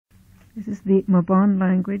This is the Mabaan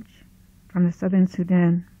language from the southern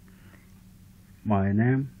Sudan. My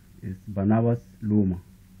name is Barnabas Luma.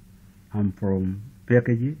 I'm from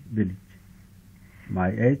Pekeji village.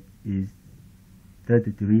 My age is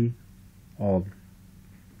 33 old.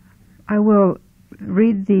 I will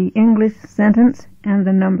read the English sentence and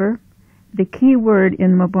the number. The key word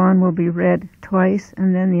in Mabaan will be read twice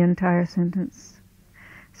and then the entire sentence.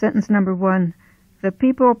 Sentence number 1. The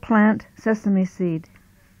people plant sesame seed.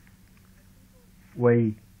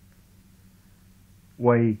 Way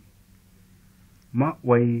ma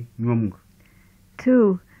way nyung.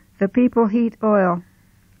 2. The people heat oil.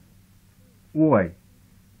 Way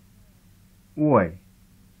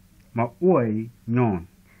ma way nyon.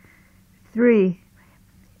 3.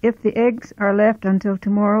 If the eggs are left until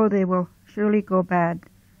tomorrow, they will surely go bad.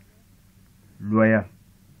 Loya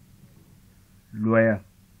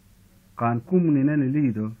kan kumni nene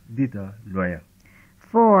lido dita loya.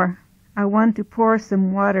 4. I want to pour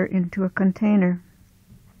some water into a container.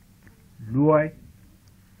 Luai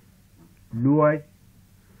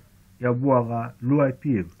ya buaga luai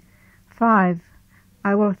pib. 5.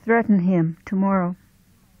 I will threaten him tomorrow.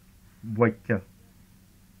 Bwacha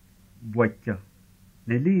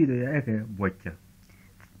ne lido ya eke bwacha.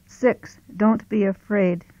 6. Don't be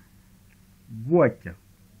afraid. Bwacha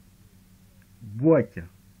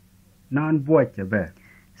nan bwacha be.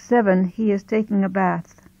 7. He is taking a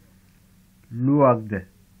bath. Luagde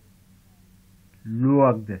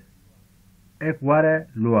ek ware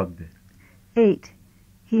luagde. 8.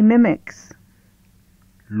 He mimics.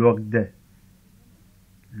 Luagde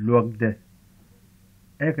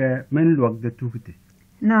eke men luagde tukite.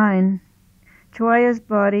 9. Choya's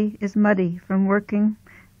body is muddy from working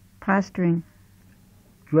plastering.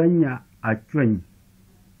 Chuanya a chuany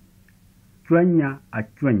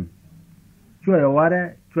choya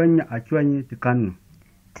ware chuanya a chuany tikanu.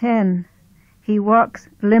 10. He walks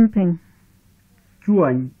limping.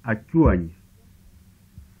 Chuany a chuany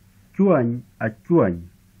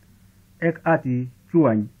ek ati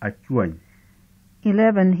chuany a chuany.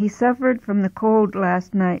 11. He suffered from the cold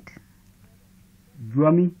last night.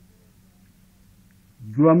 Juami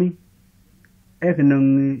ek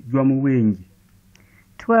nang juamu wengi.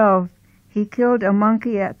 12. He killed a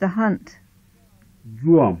monkey at the hunt.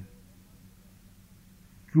 Juam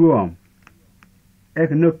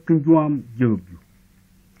ek nak juam jobu.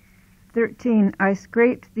 13. I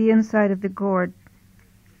scraped the inside of the gourd.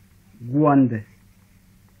 Guande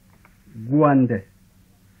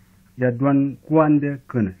ya dwan guande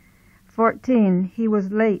kene. 14. He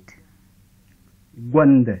was late.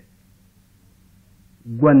 Guande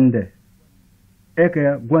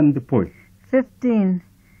eke guande poi. 15.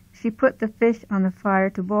 She put the fish on the fire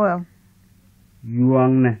to boil.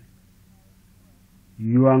 Yuangne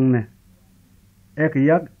eke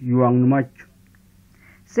yak yuang mach.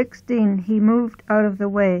 16. He moved out of the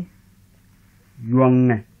way.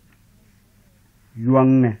 Yuangne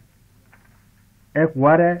ek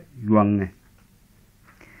ware yuangne.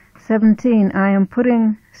 17. I am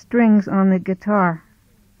putting strings on the guitar.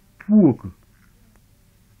 Puuk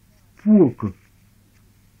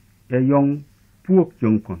ya yong puuk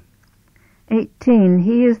jonkon. 18.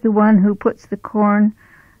 He is the one who puts the corn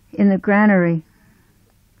in the granary.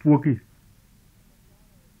 Puuki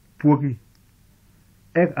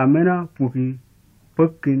ek amena puuki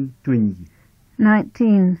pukin twinji.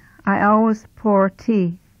 19. I always pour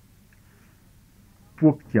tea.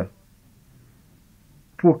 Puukja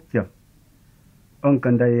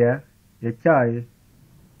onkandaya ya chai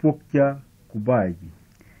puukja kubaji.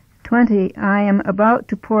 20. I am about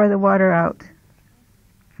to pour the water out.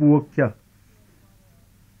 Puukja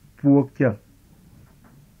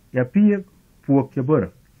ya piek puukja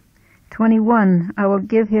bora. 21. I will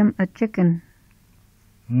give him a chicken.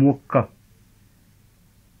 Muka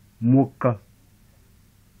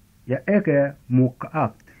ya eke muka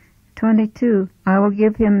act. 22. I will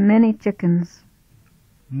give him many chickens.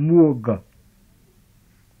 Muoga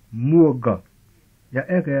ya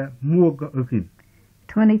eke muoga ukin.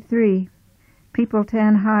 23. People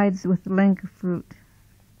tan hides with lenka fruit.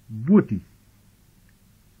 Buti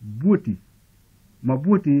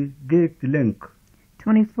gek lenk.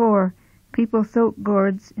 24. People soak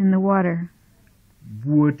gourds in the water.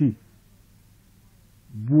 Buoti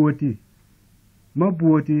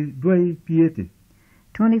dwai piete.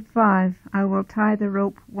 25. I will tie the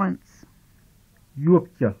rope once.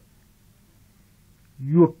 Yuokcha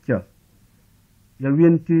ya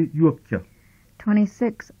wienti yuokcha.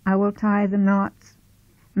 26. I will tie the knots,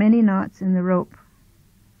 many knots in the rope.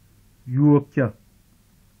 Yuokcha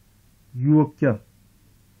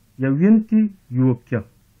ya wienti yuokcha.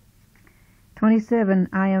 27.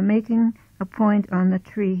 I am making a point on the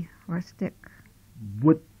tree or stick.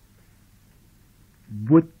 But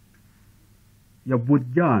ya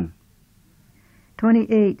budjan.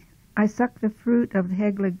 28. I suck the fruit of the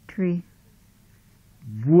heglig tree.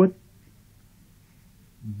 But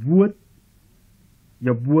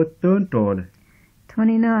ya but turn tole.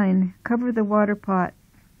 29. Cover the water pot.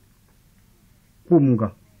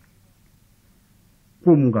 Kumga.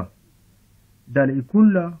 Dal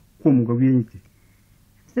ikulla kumga winti.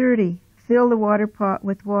 30. Fill the water pot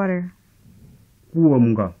with water.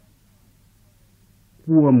 Kuomga.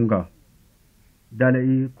 Dal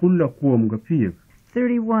ikulla kuomga pig.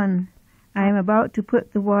 31. I am about to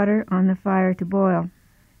put the water on the fire to boil.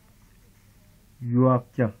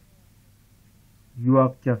 Yuakcha.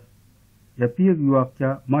 Ya pig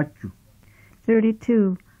yuakcha machu.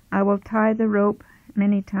 32. I will tie the rope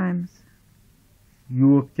many times.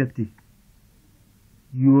 Yuakchati.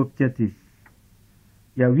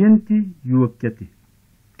 Ya winti yuakchati.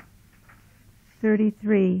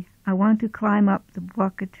 33. I want to climb up the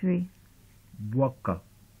buaka tree. Buaka.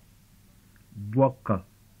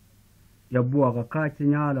 Ya buaka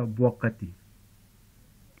kachinyala buakati.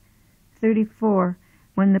 34.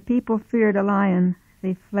 When the people feared a lion,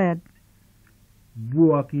 they fled.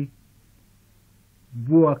 Buaki.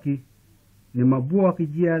 Ni mabuaki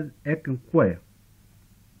jial ekin kwaya.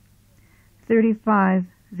 35.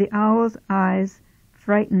 The owl's eyes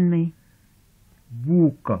frighten me.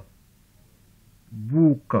 Buka.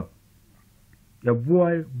 Ya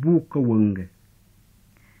boy buka wenge.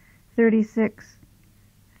 36.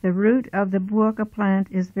 The root of the buaka plant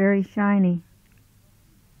is very shiny.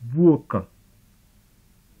 Buka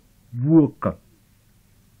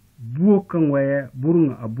ngwaya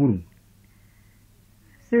burung aburung.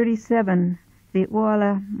 37. The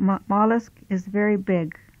uala mollusk is very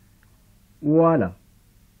big. Uala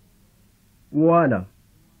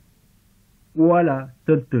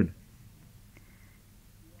tultul.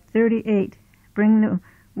 38. Bring the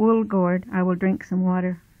wool gourd. I will drink some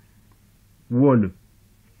water. Wol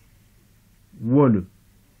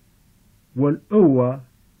owa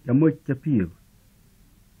ya mocha pig.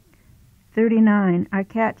 39. I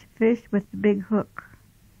catch fish with the big hook.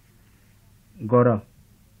 Gora.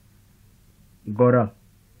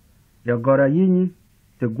 Ya gora yini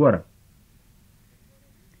te gora.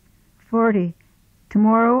 40.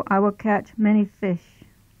 Tomorrow I will catch many fish.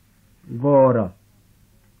 Gora.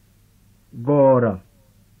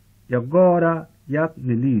 Ya gora yak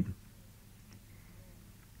nilid.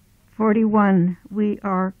 41. We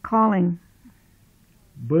are calling.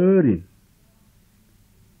 Birding.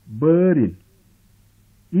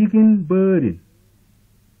 Eating birding.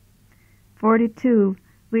 42.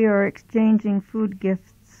 We are exchanging food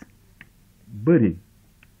gifts. Birding.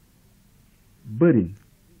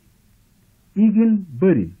 Eating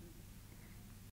birding.